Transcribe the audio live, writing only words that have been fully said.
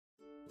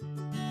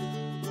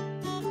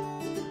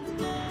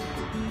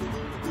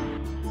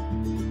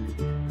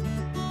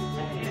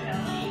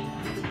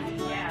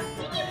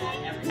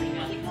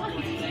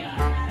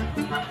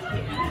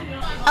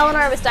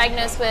Eleanor was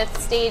diagnosed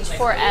with stage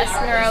 4S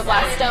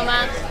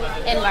neuroblastoma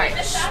in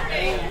March.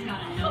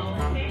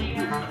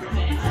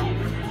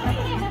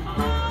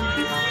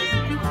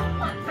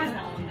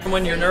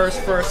 When your nerves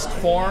first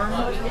form,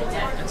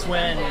 it's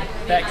when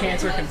that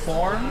cancer can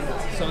form.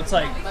 So it's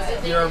like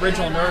your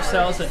original nerve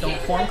cells that don't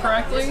form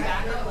correctly.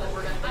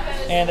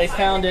 And they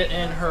found it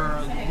in her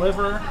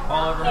liver,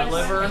 all over her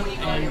liver,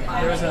 and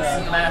there was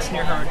a mass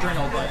near her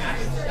adrenal gland.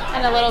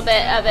 And a little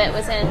bit of it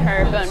was in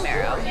her bone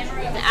marrow.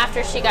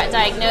 After she got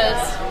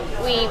diagnosed,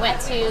 we went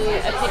to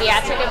a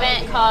pediatric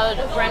event called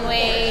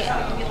Runway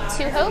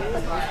to Hope,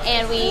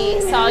 and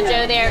we saw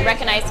Joe there and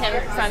recognized him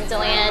from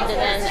DeLand, and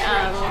then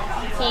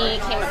he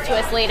came up to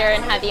us later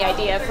and had the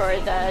idea for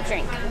the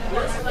drink.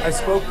 I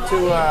spoke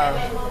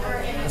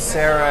to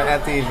Sarah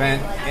at the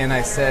event, and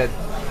I said,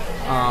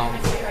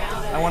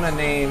 I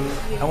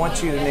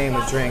want you to name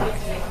a drink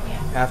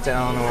after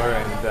Eleanor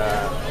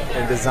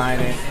and design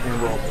it,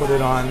 and we'll put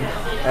it on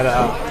at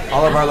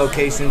all of our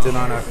locations and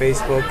on our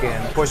Facebook,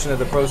 and a portion of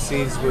the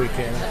proceeds we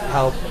can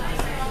help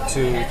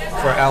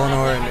for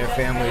Eleanor and their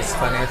family's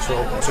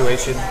financial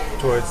situation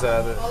towards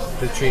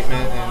the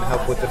treatment and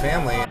help with the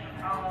family.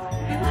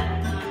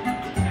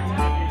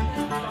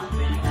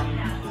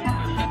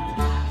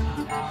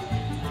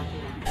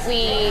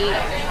 We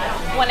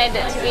wanted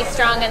it to be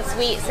strong and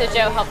sweet, so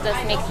Joe helped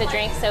us make the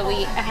drink. So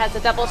it has a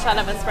double shot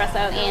of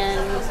espresso and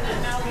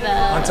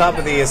on top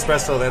of the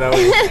espresso that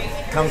always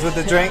comes with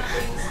the drink.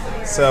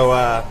 So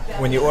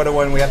when you order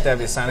one, we have to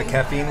have you sign a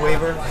caffeine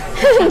waiver.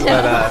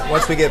 But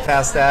once we get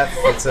past that,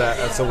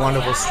 it's a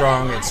wonderful,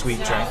 strong and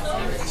sweet drink,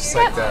 just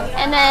like the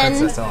and then,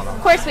 Princess Eleanor.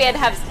 Of course, we had to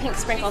have pink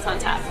sprinkles on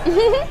top.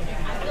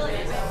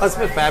 Oh, it's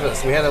been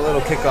fabulous. We had a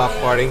little kickoff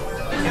party,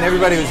 and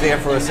everybody was there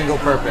for a single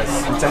purpose,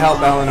 to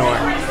help Eleanor.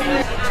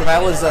 So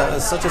that was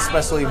such a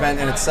special event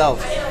in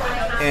itself.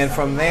 And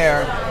from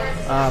there,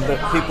 the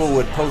people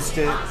would post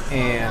it,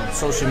 and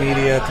social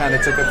media kind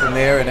of took it from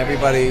there, and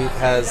everybody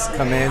has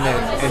come in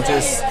and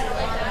just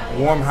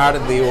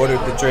warm-heartedly ordered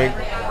the drink,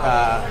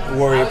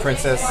 Warrior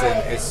Princess,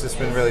 and it's just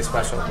been really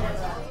special.